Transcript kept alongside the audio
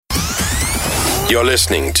You're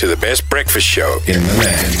listening to the best breakfast show in the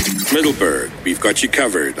land. Middleburg, we've got you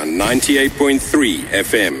covered on 98.3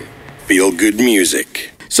 FM. Feel good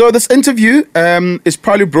music. So this interview is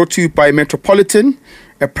proudly brought to you by Metropolitan,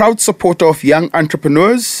 a proud supporter of young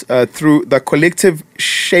entrepreneurs through the Collective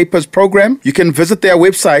Shapers program. You can visit their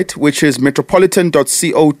website, which is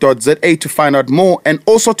metropolitan.co.za, to find out more and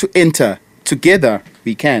also to enter. Together,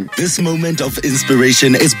 we can. This moment of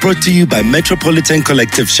inspiration is brought to you by Metropolitan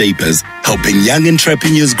Collective Shapers, helping young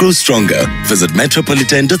entrepreneurs grow stronger. Visit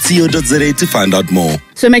metropolitan.co.za to find out more.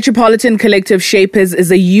 So Metropolitan Collective Shapers is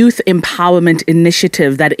a youth empowerment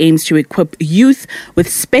initiative that aims to equip youth with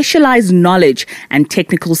specialized knowledge and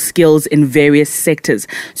technical skills in various sectors.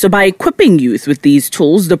 So by equipping youth with these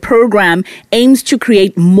tools, the program aims to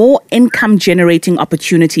create more income-generating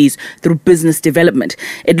opportunities through business development.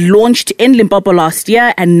 It launched in Limpopo last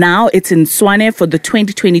year, and now it's in Tshwane for the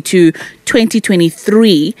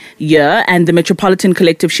 2022-2023 year. And the Metropolitan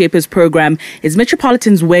Collective Shapers program is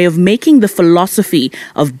Metropolitan's way of making the philosophy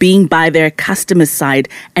of being by their customer side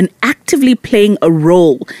and actively playing a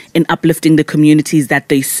role in uplifting the communities that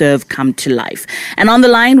they serve come to life. And on the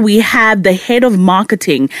line, we have the head of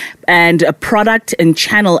marketing and product and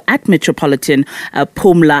channel at Metropolitan,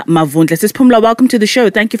 Phumla Mavundla. Says Phumla, welcome to the show.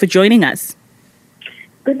 Thank you for joining us.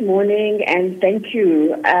 Good morning, and thank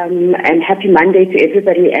you, and happy Monday to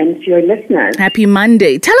everybody and to your listeners. Happy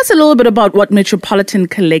Monday. Tell us a little bit about what Metropolitan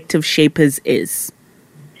Collective Shapers is.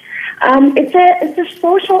 It's a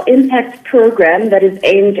social impact program that is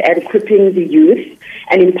aimed at equipping the youth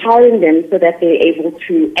and empowering them so that they're able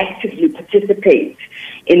to actively participate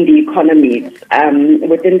in the economies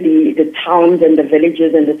within the towns and the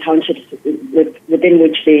villages and the townships within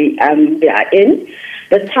which they are in.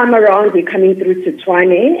 This time around, we're coming through to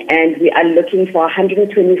Tshwane, and we are looking for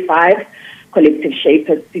 125 collective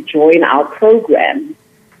shapers to join our program.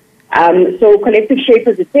 So collective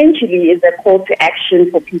shapers essentially is a call to action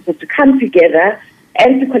for people to come together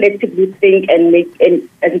and to collectively think and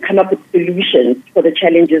come up with solutions for the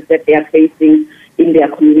challenges that they are facing in their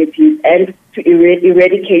communities and to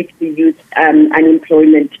eradicate the youth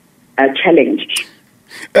unemployment challenge.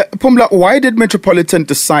 Phumla, why did Metropolitan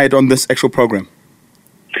decide on this actual program?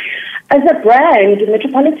 As a brand,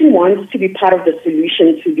 Metropolitan wants to be part of the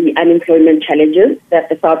solution to the unemployment challenges that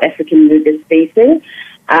the South African youth is facing.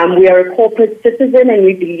 We are a corporate citizen, and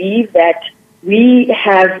we believe that we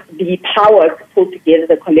have the power to pull together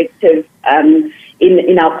the collective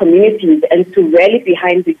in our communities and to rally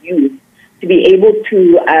behind the youth to be able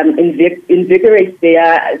to invigorate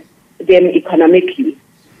them economically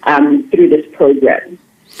through this program.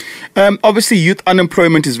 Obviously, youth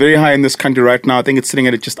unemployment is very high in this country right now. I think it's sitting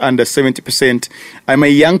at just under 70%. I'm a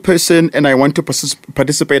young person and I want to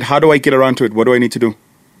participate. How do I get around to it? What do I need to do?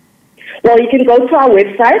 Well, you can go to our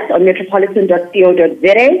website on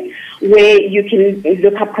metropolitan.co.za, where you can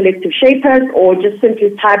look up Collective Shapers, or just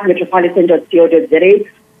simply type metropolitan.co.za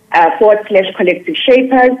 /Collective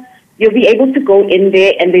Shapers. You'll be able to go in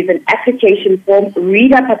there, and there's an application form.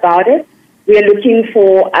 Read up about it. We are looking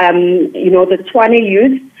for, the Tshwane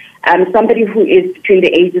youth, somebody who is between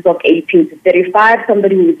the ages of 18 to 35,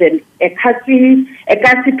 somebody who is a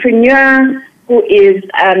Kassipreneur, who is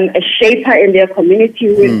a shaper in their community,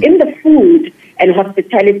 who is in the food and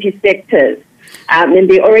hospitality sectors. And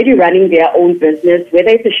they're already running their own business, whether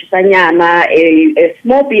it's a shisanyama, a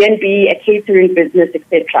small B&B, a catering business,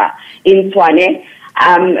 etc. in Tshwane.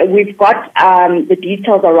 We've got the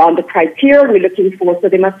details around the criteria we're looking for, so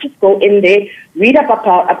they must just go in there, read up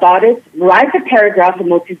about it, write a paragraph of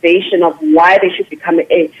motivation of why they should be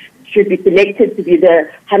selected to be the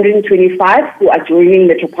 125 who are joining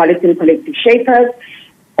Metropolitan Collective Shapers,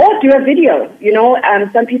 or do a video.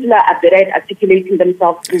 Some people are better at articulating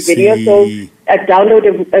themselves through video, so download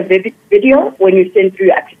a video when you send through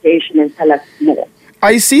your application and tell us more.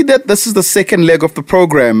 I see that this is the second leg of the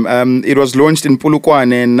program. It was launched in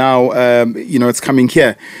Polokwane, and now, it's coming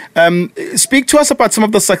here. Speak to us about some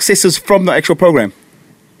of the successes from the actual program.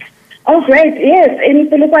 Oh, great. Yes. In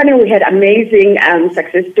Polokwane, we had amazing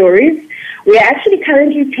success stories. We are actually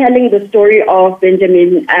currently telling the story of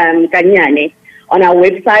Benjamin Kanyane on our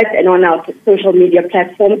website and on our social media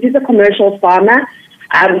platforms. He's a commercial farmer.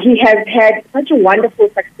 He has had such a wonderful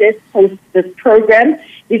success post this program.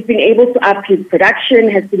 He's been able to up his production,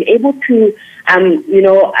 has been able to,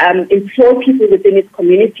 employ people within his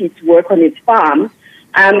community to work on his farm.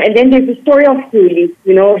 And then there's the story of Huli.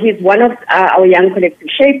 He's one of our young collective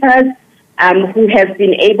shapers who has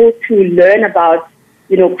been able to learn about,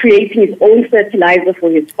 creating his own fertilizer for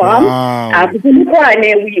his farm. Wow.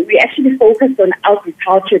 We actually focused on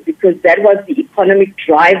agriculture because that was the economic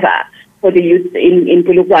driver for the youth in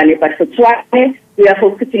Polokwane, but for Tshwane, we are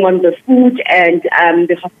focusing on the food and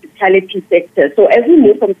the hospitality sector. So as we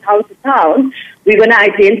move from town to town, we're going to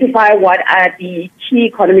identify what are the key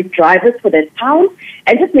economic drivers for that town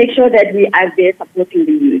and just make sure that we are there supporting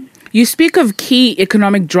the youth. You speak of key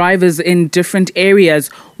economic drivers in different areas.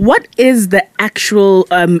 What is the actual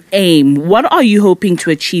aim? What are you hoping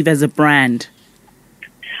to achieve as a brand?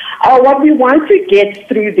 What we want to get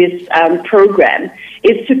through this program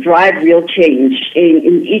is to drive real change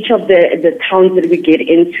in each of the towns that we get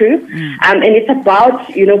into. And it's about,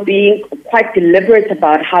 being quite deliberate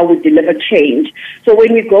about how we deliver change. So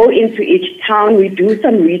when we go into each town, we do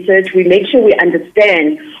some research, we make sure we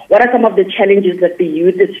understand what are some of the challenges that the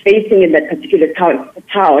youth is facing in that particular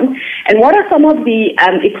town, and what are some of the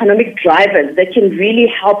economic drivers that can really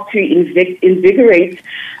help to invigorate,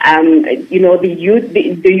 the youth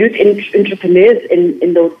entrepreneurs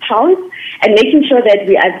in those towns, and making sure that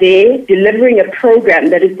we are there delivering a program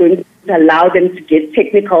that is going to allow them to get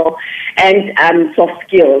technical and soft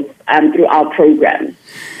skills through our program.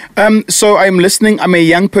 So I'm listening. I'm a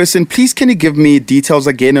young person. Please, can you give me details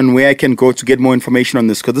again on where I can go to get more information on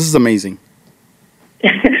this? Because this is amazing.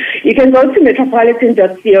 You can go to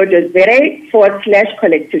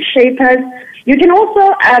metropolitan.co.za/collective shapers. You can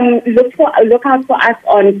also look out for us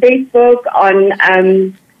on Facebook, on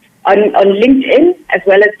LinkedIn, as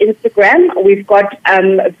well as Instagram. We've got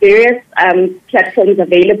various platforms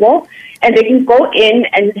available, and they can go in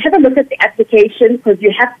and have a look at the application, because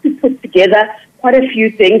you have to put together quite a few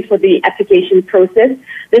things for the application process.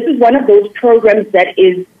 This is one of those programs that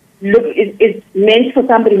is meant for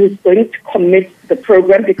somebody who's going to commit to the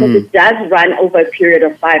program, because it does run over a period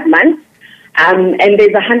of 5 months. And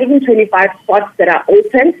there's 125 spots that are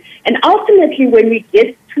open. And ultimately, when we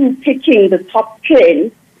get to picking the top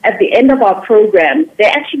 10 at the end of our program, they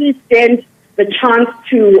actually stand the chance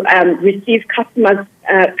to receive customized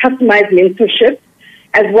mentorship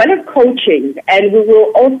as well as coaching. And we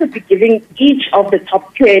will also be giving each of the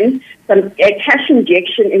top 10 some cash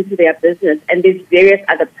injection into their business. And there's various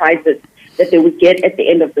other prizes that they will get at the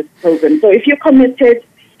end of this program. So if you're committed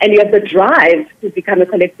and you have the drive to become a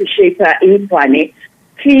collective shaper in Tshwane,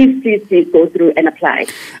 please go through and apply.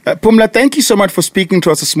 Phumla, thank you so much for speaking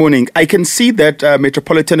to us this morning. I can see that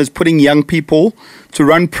Metropolitan is putting young people to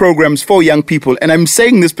run programs for young people. And I'm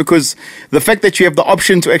saying this because the fact that you have the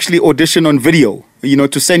option to actually audition on video,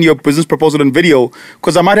 to send your business proposal on video,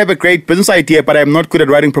 because I might have a great business idea, but I'm not good at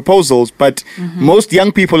writing proposals. But most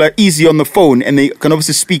young people are easy on the phone and they can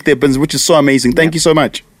obviously speak their business, which is so amazing. Thank you so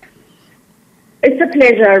much. It's a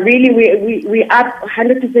pleasure. Really, we are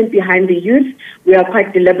 100% behind the youth. We are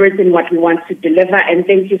quite deliberate in what we want to deliver. And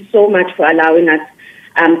thank you so much for allowing us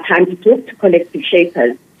time to talk to Collective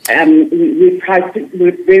Shapers.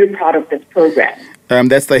 We're very proud of this program.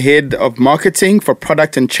 That's the head of marketing for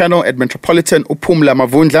product and channel at Metropolitan, Phumla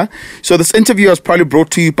Mavundla. So this interview is probably brought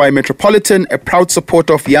to you by Metropolitan, a proud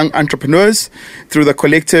supporter of young entrepreneurs through the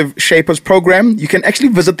Collective Shapers program. You can actually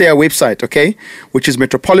visit their website, okay, which is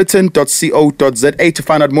metropolitan.co.za to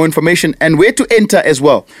find out more information and where to enter as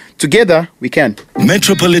well. Together, we can.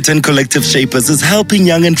 Metropolitan Collective Shapers is helping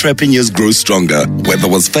young entrepreneurs grow stronger. Whether it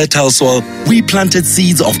was fertile soil, we planted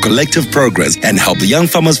seeds of collective progress and helped young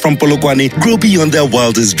farmers from Polokwane grow beyond their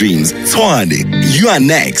wildest dreams. Tshwane, you are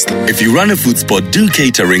next. If you run a food spot, do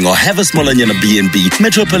catering, or have a small onion B&B,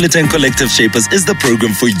 Metropolitan Collective Shapers is the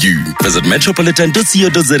program for you. Visit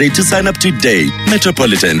metropolitan.co.za to sign up today.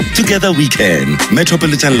 Metropolitan, together we can.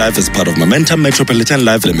 Metropolitan Life is part of Momentum Metropolitan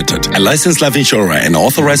Life Limited, a licensed life insurer and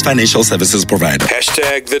authorized financial services provider.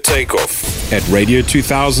 Hashtag The Takeoff at Radio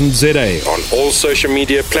 2000 ZA on all social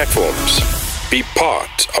media platforms. Be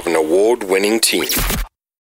part of an award-winning team.